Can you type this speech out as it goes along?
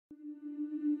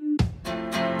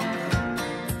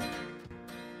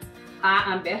Hi,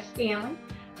 I'm Beth Stanley,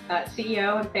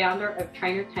 CEO and founder of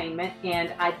Trainertainment,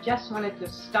 and I just wanted to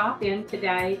stop in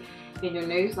today in your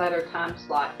newsletter time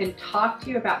slot and talk to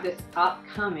you about this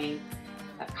upcoming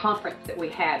conference that we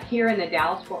have here in the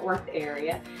Dallas-Fort Worth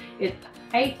area. It's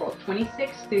April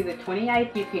 26th through the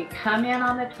 28th. You can come in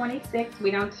on the 26th. We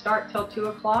don't start till 2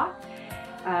 o'clock.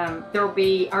 There will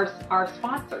be our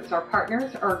sponsors, our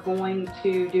partners are going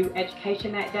to do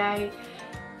education that day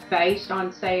based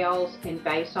on sales and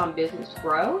based on business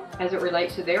growth as it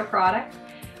relates to their products.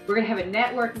 We're going to have a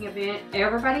networking event.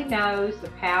 Everybody knows the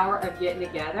power of getting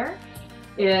together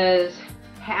is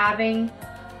having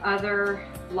other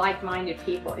like-minded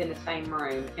people in the same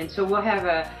room. And so we'll have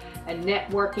a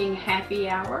networking happy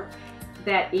hour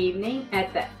that evening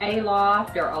at the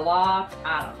Aloft or Aloft,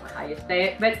 I don't know how you say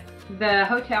it, but the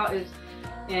hotel is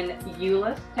in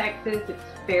Euless, Texas. It's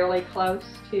fairly close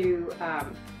to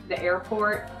the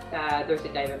airport. There's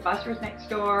a Dave & Buster's next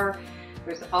door.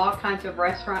 There's all kinds of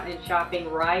restaurant and shopping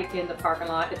right in the parking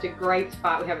lot. It's a great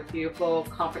spot. We have a beautiful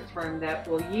conference room that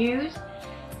we'll use.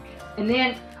 And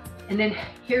then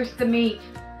here's the meat.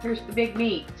 Here's the big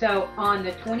meat. So on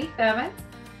the 27th,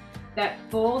 that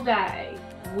full day,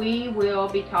 we will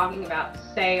be talking about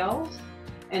sales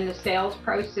and the Sales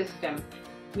Pro system.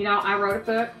 You know, I wrote a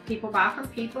book, People Buy From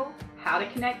People, How to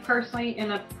Connect Personally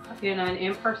in an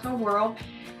Impersonal World.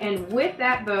 And with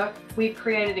that book, we've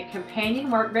created a companion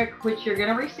workbook, which you're going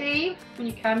to receive when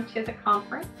you come to the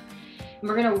conference. And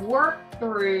we're going to work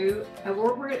through,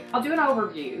 I'll do an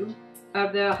overview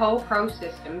of the whole pro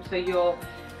system, so you'll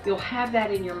have that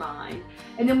in your mind.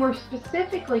 And then we're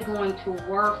specifically going to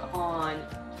work on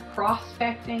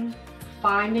prospecting,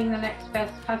 finding the next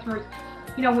best customers.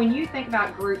 You know, when you think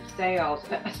about group sales,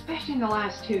 especially in the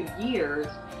last 2 years,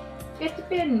 it's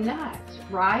been nuts,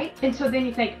 right? And so then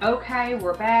you think, okay,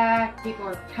 we're back, people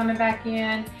are coming back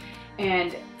in,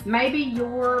 and maybe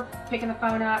you're picking the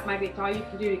phone up, maybe it's all you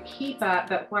can do to keep up,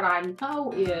 but what I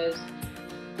know is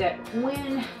that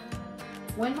when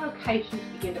locations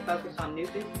begin to focus on new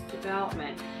business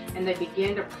development and they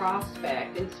begin to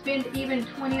prospect and spend even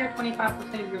 20 or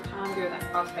 25% of your time doing that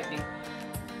prospecting,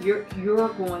 you're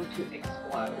going to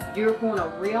explode. You're going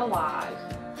to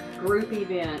realize group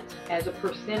events as a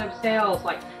percent of sales,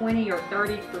 like 20 or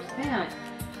 30%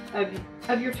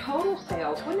 of your total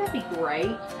sales. Wouldn't that be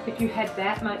great if you had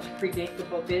that much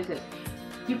predictable business?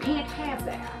 You can't have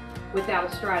that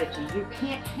without a strategy. You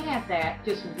can't have that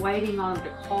just waiting on them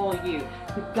to call you.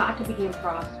 You've got to begin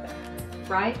prospecting,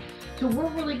 right? So we're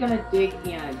really going to dig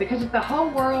in, because if the whole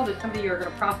world is somebody you're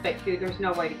going to prospect to, there's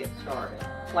no way to get started.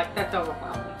 Like, that's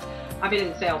overwhelming. I've been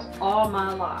in sales all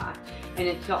my life, and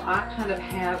until I kind of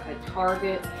have a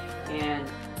target and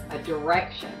a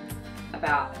direction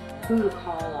about who to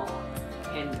call on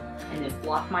and then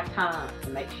block my time to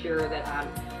make sure that I'm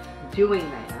doing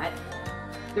that,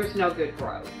 there's no good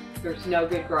growth. There's no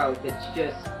good growth. It's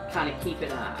just kind of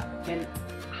keeping up. And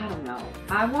I don't know.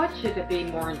 I want you to be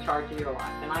more in charge of your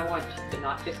life, and I want you to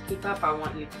not just keep up. I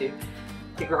want you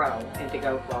to grow and to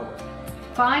go forward.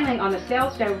 Finally, on the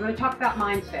sales day, we're going to talk about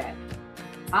mindset.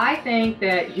 I think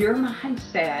that your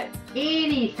mindset,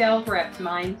 any sales rep's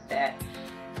mindset,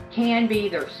 can be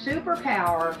their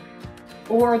superpower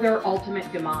or their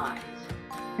ultimate demise.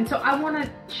 And so I want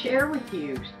to share with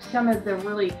you some of the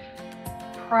really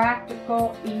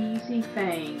practical, easy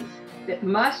things that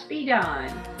must be done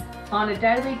on a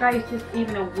daily basis,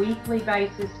 even a weekly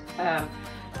basis,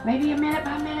 maybe a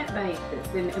minute-by-minute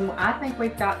basis. And I think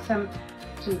we've got some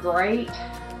great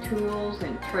tools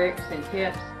and tricks and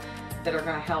tips that are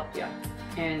going to help you.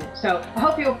 And so I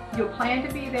hope you'll plan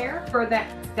to be there for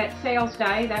that sales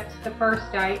day. That's the first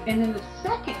day. And then the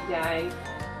second day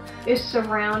is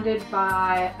surrounded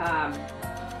by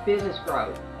business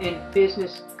growth and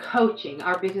business coaching,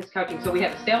 our business coaching. So we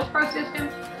have a sales pro system,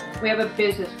 we have a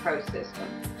business pro system.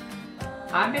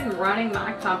 I've been running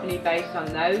my company based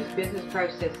on those business pro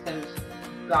systems,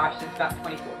 gosh, since about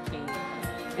 2014.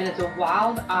 And as a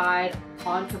wild-eyed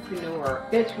entrepreneur,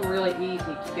 it's really easy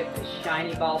to get the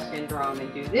shiny ball syndrome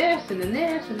and do this and then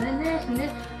this and then this and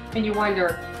this. And you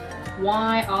wonder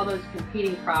why all those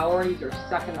competing priorities are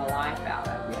sucking the life out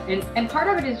of you. And part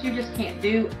of it is you just can't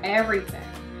do everything.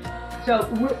 So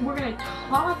we're going to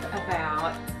talk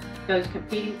about those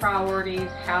competing priorities,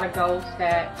 how to goal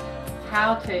set,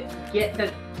 how to get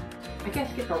the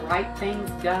right things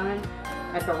done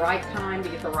at the right time to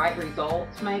get the right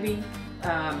results, maybe.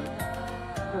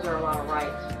 Those are a lot of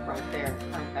rights right there,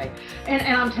 aren't they?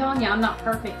 And I'm telling you, I'm not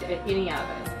perfect at any of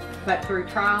it. But through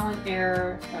trial and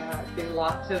error, through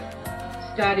lots of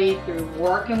study, through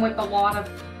working with a lot of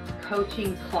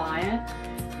coaching clients,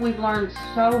 we've learned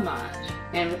so much,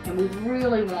 and we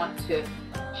really want to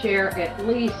share at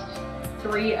least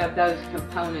 3 of those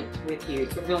components with you.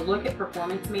 So we're going to look at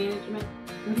performance management.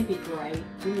 Wouldn't it be great?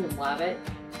 We would love it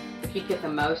if you get the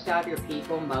most out of your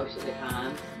people most of the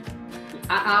time.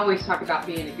 I always talk about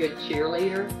being a good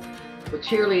cheerleader. Well,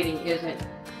 cheerleading isn't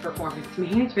performance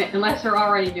management unless they're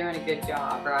already doing a good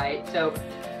job, right? So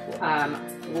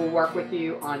we'll work with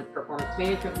you on performance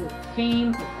management with the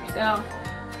team, with yourself.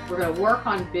 We're going to work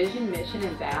on vision, mission,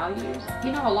 and values.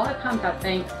 You know, a lot of times I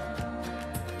think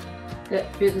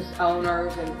that business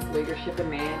owners and leadership and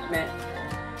management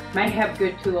may have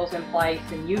good tools in place,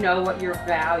 and you know what your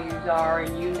values are,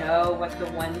 and you know what the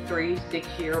 1, 3,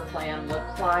 6-year plan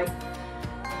looks like.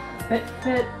 But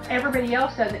everybody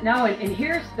else doesn't know. And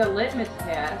here's the litmus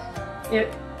test.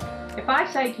 If I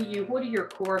say to you, what are your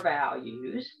core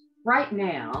values right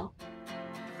now?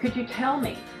 Could you tell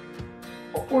me?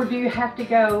 Or do you have to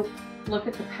go look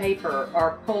at the paper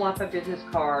or pull up a business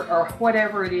card or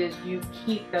whatever it is you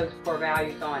keep those core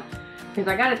values on? Because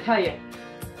I got to tell you,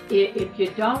 if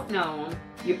you don't know them,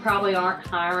 you probably aren't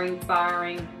hiring,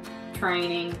 firing,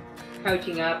 training,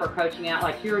 coaching up or coaching out.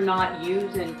 Like, you're not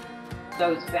using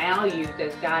those values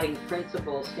as guiding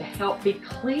principles to help be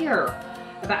clear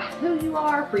about who you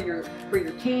are for your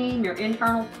team, your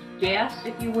internal guests,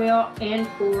 if you will, and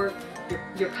for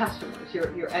your customers,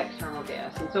 your external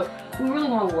guests. And so we really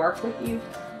want to work with you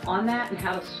on that and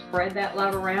how to spread that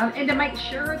love around, and to make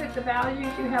sure that the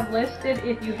values you have listed,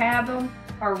 if you have them,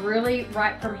 are really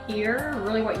right from here,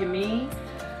 really what you mean.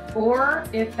 Or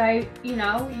if they, you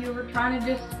know, you were trying to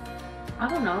just, I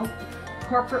don't know,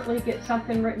 corporately get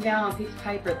something written down on a piece of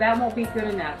paper, that won't be good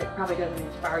enough. It probably doesn't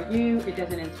inspire you, it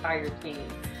doesn't inspire your team.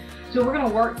 So we're going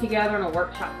to work together in a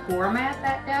workshop format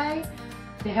that day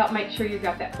to help make sure you've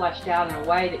got that fleshed out in a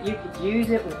way that you could use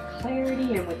it with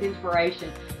clarity and with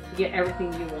inspiration to get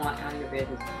everything you want out of your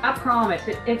business. I promise,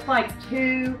 it's like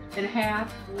 2.5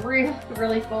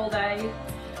 really full days.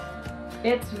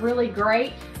 It's really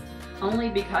great only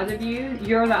because of you.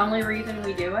 You're the only reason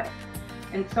we do it.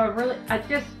 And so really,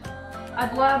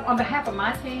 I'd love, on behalf of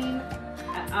my team,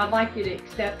 I'd like you to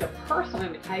accept a personal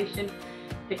invitation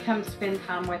to come spend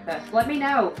time with us. Let me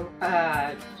know.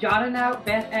 Jot a note,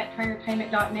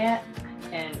 Beth@trainertainment.net,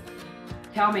 and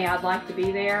tell me I'd like to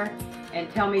be there, and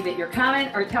tell me that you're coming,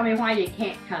 or tell me why you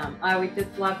can't come. I would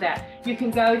just love that. You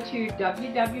can go to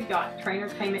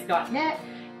www.trainertainment.net,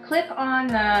 click on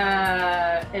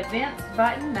the events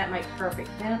button. That makes perfect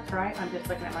sense, right? I'm just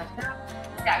looking at my stuff.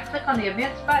 Yeah, click on the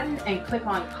events button and click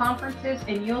on conferences,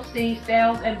 and you'll see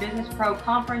Sales and Business Pro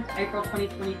Conference, April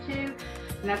 2022.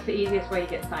 And that's the easiest way to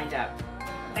get signed up.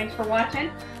 Thanks for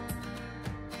watching.